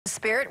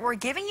spirit, we're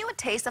giving you a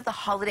taste of the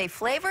holiday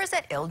flavors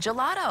at Il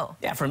Gelato.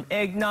 Yeah, from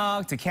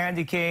eggnog to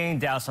candy cane,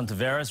 Dallis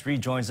Ontiveros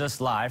rejoins us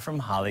live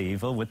from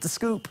Haleiwa with the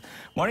scoop.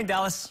 Morning,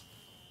 Dallis.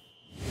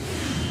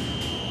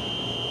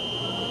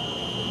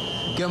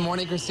 Good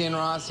morning, Christine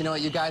Ross. You know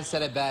what, you guys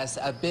said it best.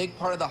 A big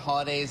part of the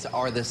holidays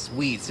are the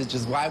sweets, which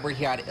is why we're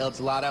here at Il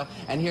Gelato.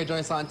 And here joining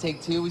us on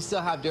Take2, we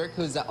still have Dirk,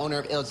 who's the owner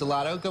of Il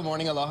Gelato. Good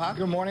morning, aloha.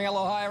 Good morning,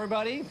 aloha,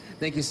 everybody.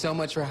 Thank you so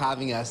much for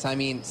having us. I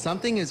mean,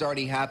 something is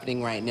already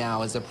happening right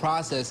now is the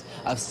process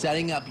of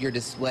setting up your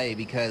display,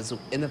 because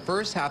in the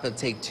first half of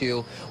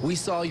Take2, we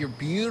saw your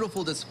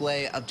beautiful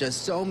display of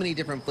just so many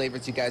different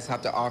flavors you guys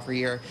have to offer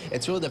here.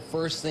 It's really the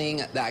first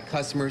thing that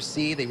customers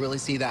see. They really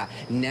see that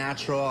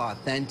natural,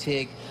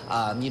 authentic,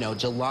 you know,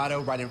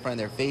 gelato right in front of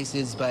their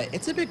faces, but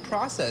it's a big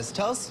process.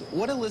 Tell us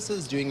what Alyssa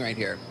is doing right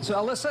here. So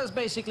Alyssa is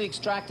basically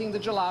extracting the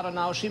gelato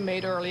now she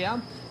made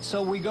earlier.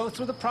 So we go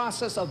through the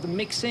process of the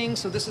mixing.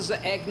 So this is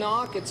the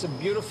eggnog. It's a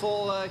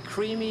beautiful,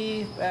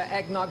 creamy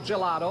eggnog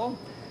gelato.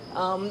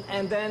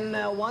 And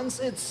then once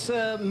it's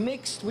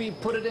mixed, we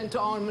put it into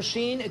our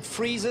machine. It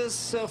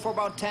freezes for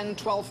about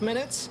 10-12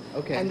 minutes.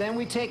 Okay. And then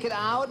we take it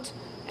out.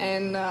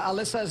 And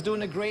Alyssa is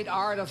doing a great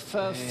art of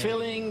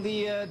filling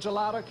the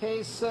gelato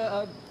case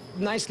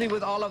nicely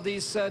with all of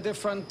these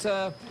different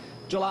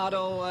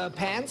gelato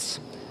pans.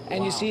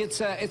 And wow, you see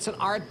it's an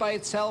art by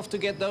itself to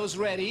get those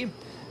ready.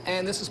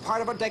 And this is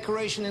part of our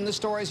decoration in the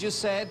store, as you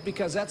said,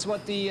 because that's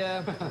what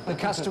the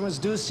customers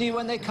do see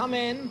when they come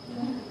in.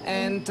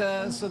 And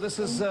so this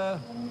is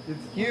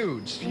it's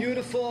huge.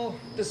 Beautiful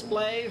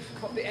display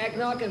of the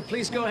eggnog, and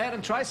please go ahead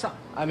and try some.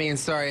 I mean,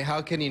 sorry,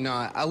 how can you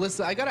not?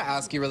 Alyssa, I gotta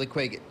ask you really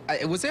quick.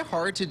 Was it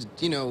hard to,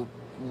 you know,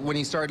 when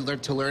you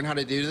started to learn how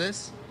to do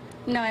this?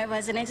 No, it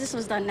wasn't. It just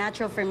was done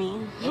natural for me.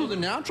 Oh, the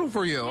natural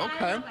for you, Yeah,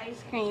 okay. I love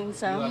ice cream,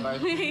 so. You love ice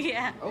cream?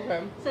 Yeah.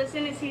 Okay. So as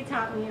soon as he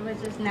taught me, it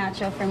was just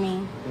natural for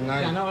me.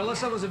 Nice. Yeah, no,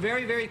 Alyssa was a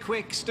very, very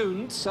quick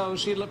student, so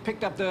she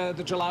picked up the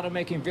gelato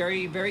making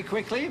very, very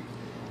quickly.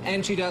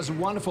 And she does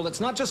wonderful.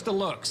 It's not just the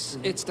looks,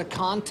 it's the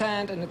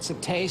content and it's the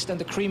taste and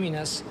the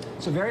creaminess.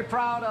 So very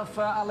proud of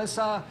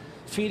Alyssa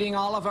feeding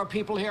all of our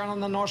people here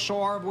on the North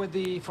Shore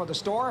for the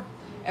store,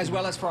 as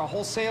well as for our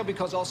wholesale,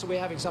 because also we're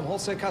having some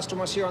wholesale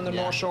customers here on the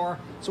North Shore.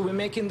 So we're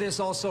making this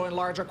also in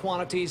larger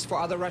quantities for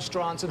other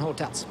restaurants and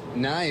hotels.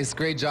 Nice,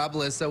 great job,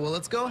 Alyssa. Well,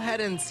 let's go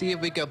ahead and see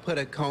if we could put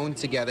a cone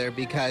together,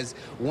 because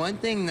one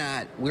thing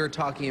that we were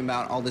talking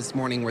about all this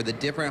morning were the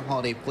different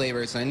holiday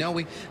flavors. And I know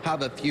we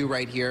have a few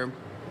right here.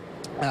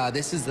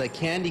 This is the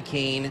candy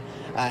cane.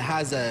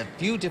 Has a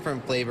few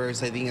different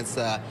flavors. I think it's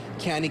the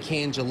candy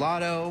cane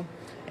gelato,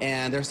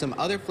 and there's some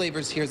other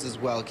flavors here as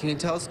well. Can you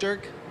tell us,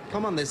 Dirk?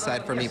 Come on this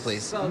side for me,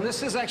 please. So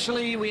this is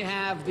actually, we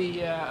have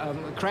the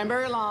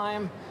cranberry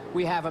lime,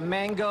 we have a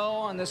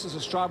mango, and this is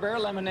a strawberry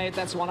lemonade.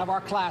 That's one of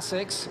our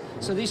classics.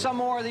 So these are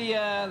more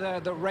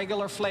the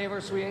regular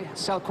flavors. We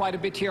sell quite a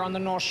bit here on the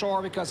North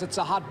Shore because it's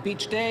a hot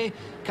beach day,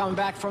 coming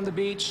back from the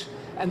beach.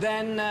 And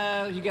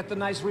then you get the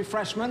nice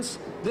refreshments.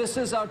 This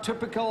is our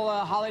typical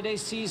holiday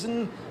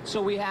season.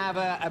 So we have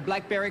a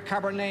blackberry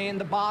cabernet in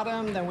the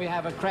bottom, then we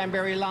have a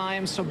cranberry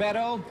lime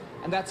sorbetto,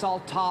 and that's all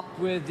topped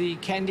with the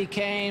candy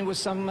cane with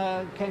some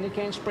candy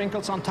cane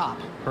sprinkles on top.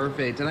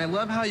 Perfect. And I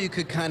love how you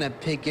could kind of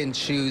pick and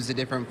choose the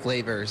different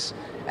flavors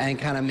and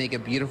kind of make a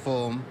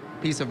beautiful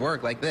piece of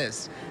work like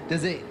this.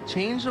 Does it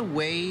change the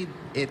way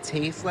it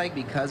tastes like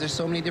because there's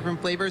so many different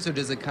flavors, or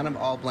does it kind of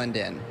all blend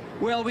in?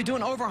 Well, we're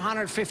doing over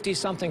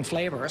 150-something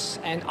flavors,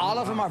 and all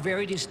of them are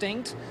very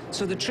distinct.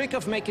 So the trick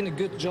of making a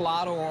good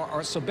gelato or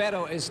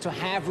sorbetto is to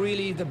have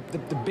really the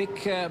big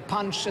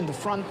punch in the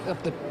front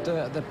of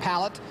the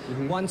palate.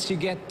 Once you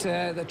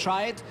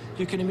try it,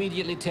 you can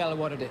immediately tell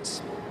what it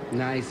is.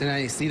 Nice, and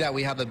I see that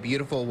we have a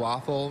beautiful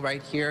waffle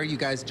right here. You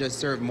guys just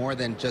serve more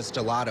than just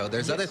gelato.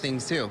 There's other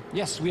things too.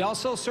 Yes, we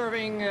also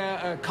serving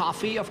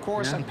coffee, of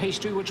course, and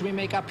pastry, which we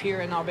make up here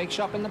in our bake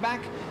shop in the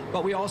back.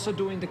 But we're also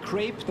doing the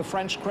crepe, the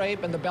French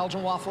crepe, and the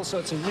Belgian waffle. So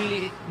it's a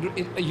really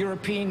a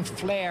European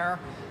flair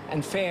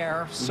and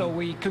fare. So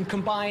we can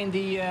combine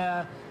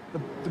the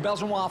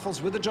Belgian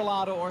waffles with the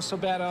gelato or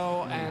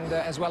sorbetto, and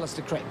as well as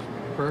the crepe.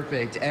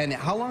 Perfect. And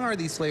how long are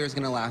these flavors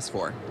going to last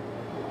for?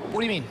 What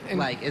do you mean?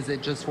 Like, is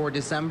it just for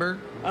December?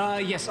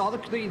 Yes, all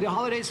the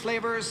holidays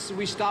flavors,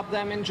 we stop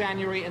them in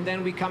January, and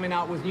then we coming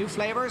out with new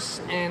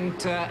flavors.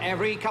 And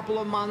every couple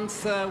of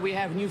months, we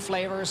have new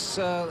flavors,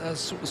 the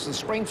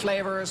spring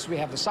flavors, we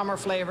have the summer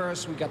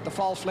flavors, we got the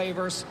fall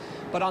flavors.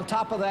 But on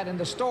top of that, in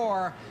the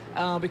store,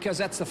 because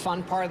that's the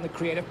fun part and the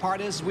creative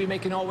part, is we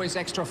making always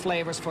extra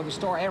flavors for the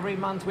store. Every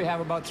month, we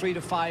have about 3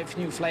 to 5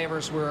 new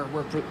flavors we're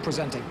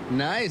presenting.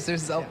 Nice.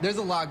 There's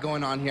a lot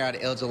going on here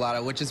at Il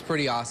Gelato, which is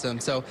pretty awesome.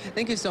 So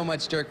thank you so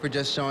much, Dirk, for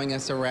just showing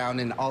us around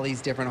and all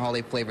these different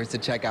holiday flavors to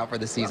check out for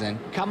the season.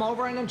 Come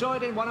over and enjoy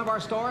it in one of our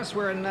stores.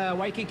 We're in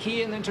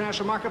Waikiki in the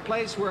International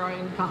Marketplace. We're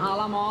in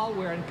Kahala Mall.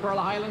 We're in Pearl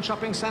Highland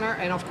Shopping Center.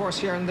 And, of course,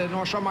 here in the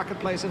North Shore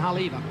Marketplace in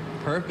Haleiwa.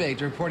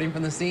 Perfect. Reporting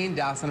from the scene,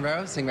 Dallis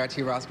Ontiveros. Saying back to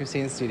you, Ross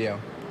Christine, studio.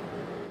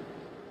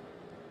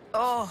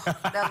 Oh,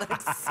 that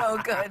looks so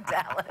good,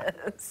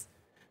 Dallas.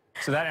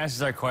 So that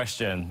answers our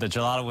question. The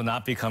gelato will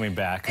not be coming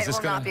back. It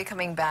will not be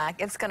coming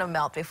back. It's going to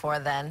melt before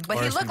then. But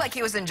Or he it's looked gonna- like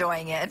he was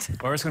enjoying it.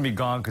 Or it's going to be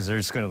gone because they're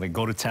just going to like,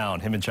 go to town,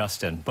 him and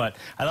Justin. But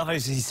I love how he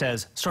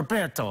says,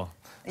 sorbeto,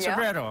 Yeah.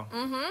 sorbeto.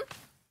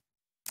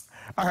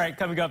 All right,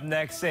 coming up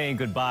next, saying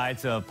goodbye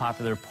to a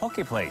popular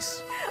poke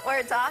place.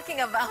 We're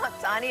talking about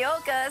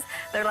Tanioka's,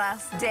 their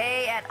last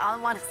day at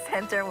Almana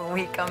Center when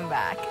we come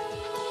back.